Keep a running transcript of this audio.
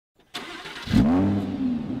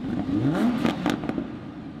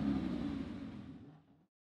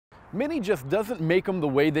Mini just doesn't make them the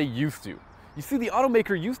way they used to. You see, the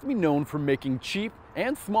automaker used to be known for making cheap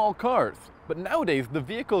and small cars, but nowadays the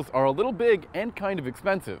vehicles are a little big and kind of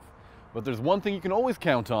expensive. But there's one thing you can always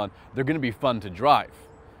count on: they're going to be fun to drive.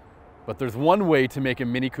 But there's one way to make a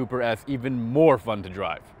Mini Cooper S even more fun to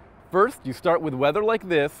drive. First, you start with weather like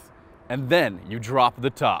this, and then you drop the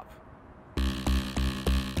top.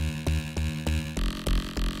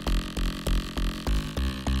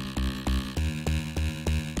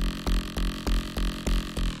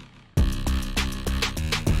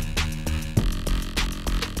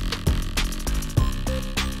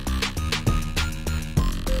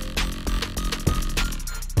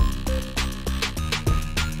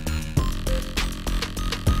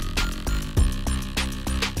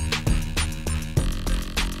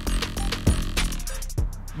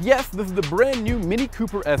 Yes, this is the brand new Mini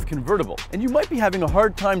Cooper S Convertible, and you might be having a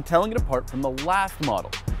hard time telling it apart from the last model.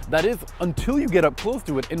 That is, until you get up close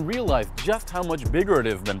to it and realize just how much bigger it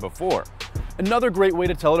is than before. Another great way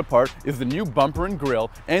to tell it apart is the new bumper and grille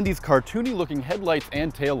and these cartoony looking headlights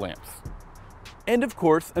and tail lamps. And of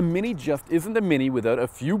course, a Mini just isn't a Mini without a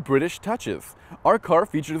few British touches. Our car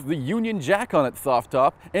features the Union Jack on its soft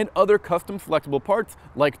top and other custom selectable parts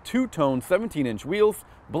like two-tone 17-inch wheels,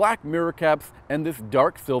 black mirror caps, and this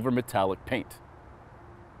dark silver metallic paint.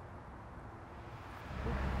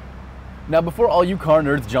 Now, before all you car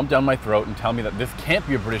nerds jump down my throat and tell me that this can't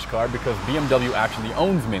be a British car because BMW actually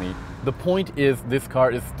owns Mini, the point is this car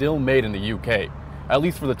is still made in the UK, at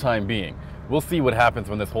least for the time being. We'll see what happens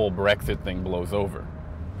when this whole Brexit thing blows over.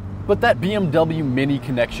 But that BMW Mini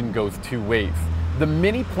connection goes two ways. The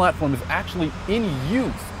Mini platform is actually in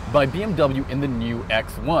use by BMW in the new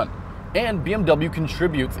X1. And BMW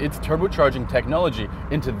contributes its turbocharging technology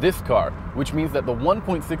into this car, which means that the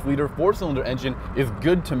 1.6-liter four-cylinder engine is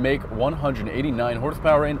good to make 189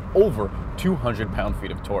 horsepower and over 200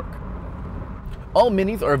 pound-feet of torque. All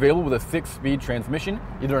Minis are available with a 6-speed transmission,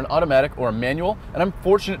 either an automatic or a manual, and I'm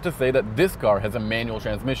fortunate to say that this car has a manual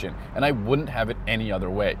transmission, and I wouldn't have it any other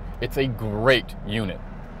way. It's a great unit.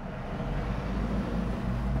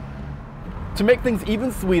 To make things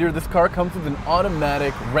even sweeter, this car comes with an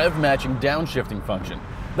automatic rev-matching downshifting function.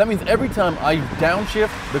 That means every time I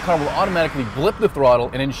downshift, the car will automatically blip the throttle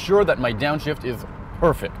and ensure that my downshift is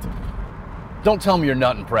perfect. Don't tell me you're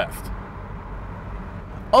not impressed.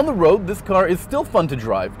 On the road, this car is still fun to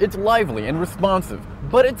drive. It's lively and responsive,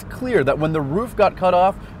 but it's clear that when the roof got cut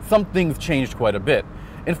off, some things changed quite a bit.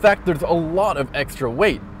 In fact, there's a lot of extra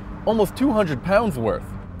weight, almost 200 pounds worth,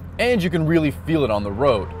 and you can really feel it on the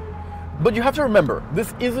road. But you have to remember,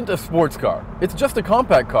 this isn't a sports car. It's just a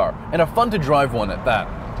compact car, and a fun-to-drive one at that.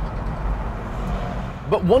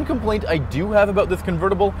 But one complaint I do have about this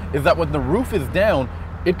convertible is that when the roof is down,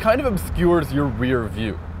 it kind of obscures your rear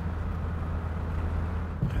view.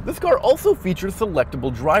 This car also features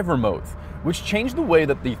selectable driver modes, which change the way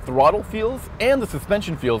that the throttle feels and the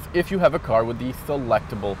suspension feels if you have a car with the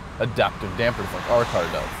selectable adaptive dampers like our car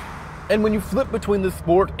does. And when you flip between the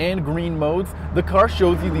sport and green modes, the car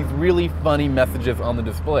shows you these really funny messages on the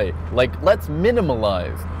display, like "let's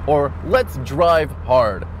minimalize" or "let's drive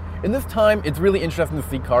hard." In this time, it's really interesting to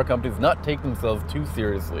see car companies not take themselves too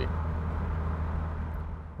seriously.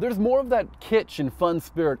 There's more of that kitsch and fun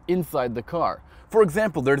spirit inside the car. For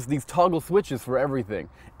example, there's these toggle switches for everything,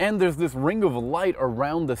 and there's this ring of light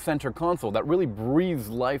around the center console that really breathes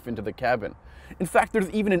life into the cabin. In fact, there's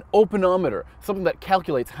even an opedometer, something that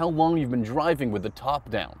calculates how long you've been driving with the top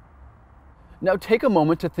down. Now take a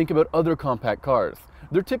moment to think about other compact cars.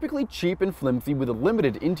 They're typically cheap and flimsy with a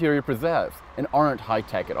limited interior pizzazz and aren't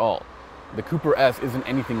high-tech at all. The Cooper S isn't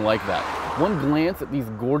anything like that. One glance at these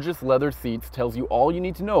gorgeous leather seats tells you all you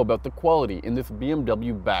need to know about the quality in this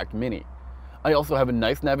BMW-backed Mini. I also have a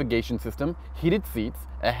nice navigation system, heated seats,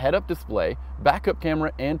 a head-up display, backup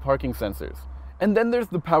camera, and parking sensors. And then there's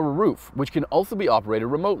the power roof, which can also be operated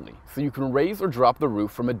remotely, so you can raise or drop the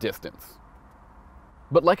roof from a distance.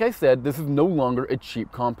 But like I said, this is no longer a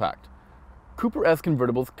cheap compact. Cooper S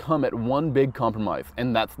convertibles come at one big compromise,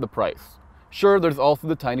 and that's the price. Sure, there's also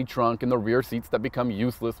the tiny trunk and the rear seats that become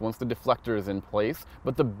useless once the deflector is in place,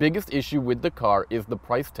 but the biggest issue with the car is the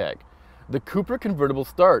price tag. The Cooper convertible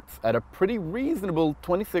starts at a pretty reasonable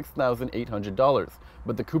 $26,800,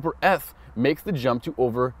 but the Cooper S makes the jump to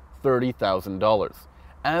over $30,000.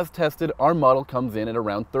 As tested, our model comes in at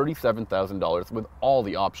around $37,000 with all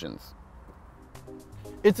the options.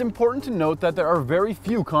 It's important to note that there are very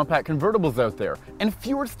few compact convertibles out there, and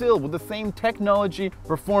fewer still with the same technology,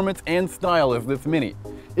 performance, and style as this Mini.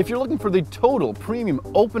 If you're looking for the total premium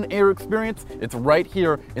open-air experience, it's right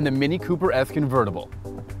here in the Mini Cooper S Convertible.